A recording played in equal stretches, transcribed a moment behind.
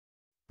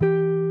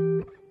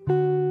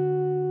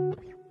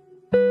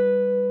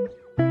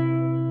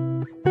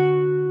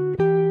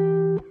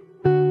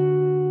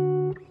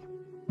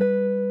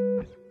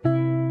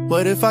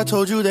What if I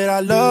told you that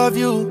I love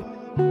you?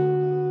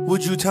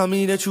 Would you tell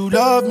me that you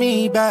love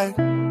me back?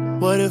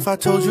 What if I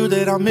told you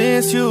that I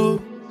miss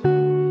you?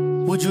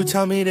 Would you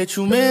tell me that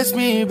you miss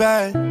me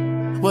back?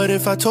 What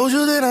if I told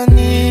you that I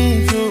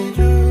need you?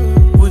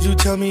 Would you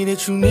tell me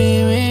that you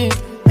need me?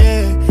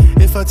 Yeah.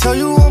 If I tell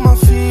you all my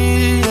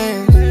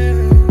feelings,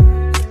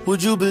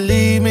 would you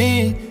believe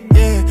me?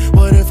 Yeah.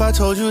 What if I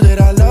told you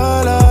that I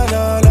love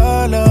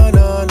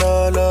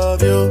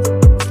you?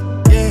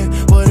 Yeah.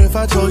 What if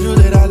I told you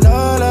that I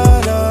love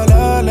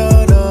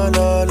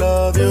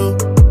you?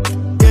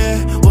 Yeah.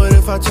 What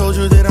if I told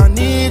you that I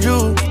need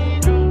you?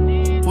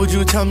 Would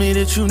you tell me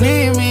that you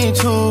need me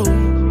too?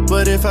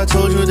 What if I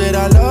told you that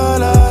I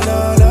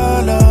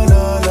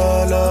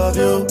love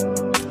you?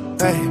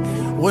 Hey,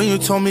 when you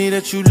told me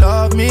that you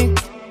love me,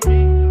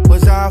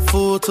 was I a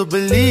fool to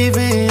believe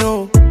in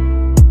you?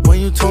 When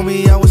you told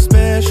me I was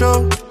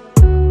special,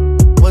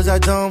 was I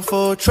dumb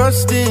for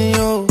trusting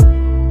you?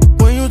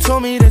 When you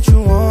told me that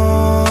you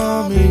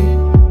want me,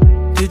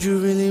 did you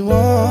really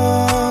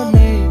want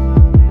me?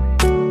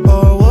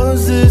 Or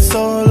was this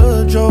all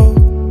a joke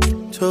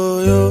to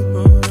you?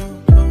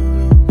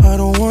 I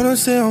don't wanna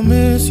say I'll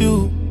miss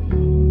you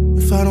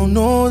if I don't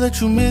know that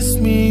you miss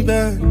me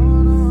back.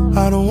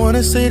 I don't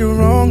wanna say the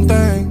wrong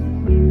thing.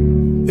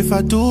 If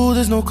I do,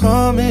 there's no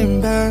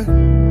coming back.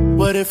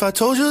 What if I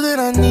told you that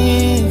I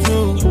need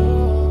you?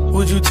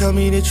 Would you tell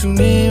me that you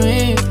need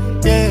me?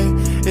 Yeah.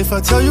 If I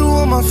tell you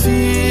all my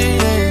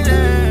feelings,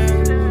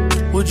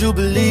 would you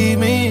believe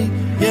me?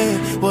 Yeah.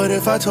 What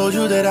if I told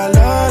you that I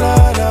love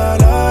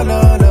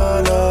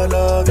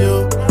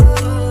you?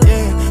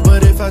 Yeah.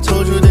 What if I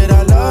told you that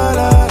I love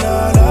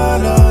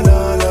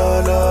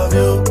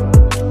you?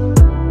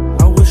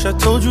 I wish I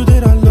told you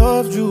that I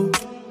loved you.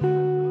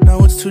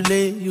 Now it's too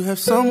late, you have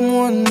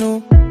someone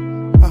new.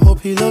 I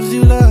hope he loves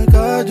you like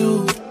I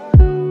do.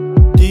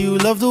 Do you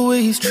love the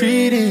way he's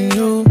treating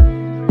you?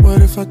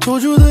 What if I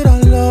told you that I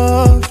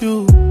love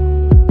you?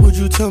 Would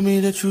you tell me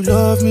that you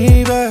love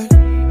me back?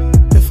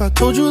 If I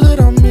told you that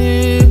I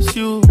miss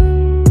you,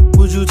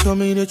 would you tell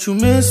me that you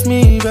miss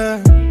me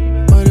back?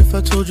 What if I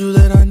told you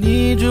that I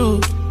need you?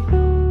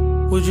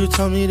 Would you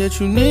tell me that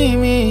you need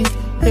me?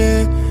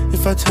 Yeah.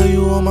 If I tell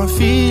you all my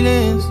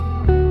feelings,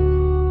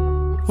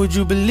 would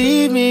you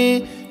believe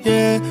me?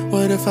 Yeah.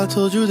 What if I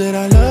told you that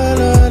I love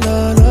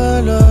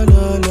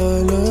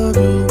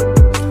you?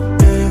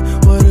 Yeah.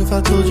 What if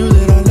I told you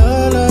that I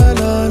love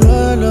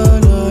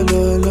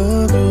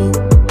you?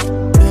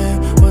 Yeah.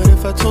 What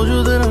if I told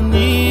you that I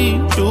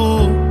need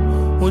you?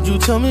 Would you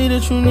tell me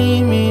that you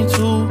need me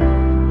too?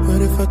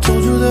 What if I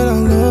told you that I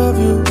love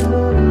you?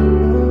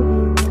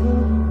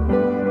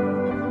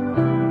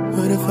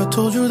 What if I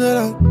told you that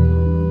I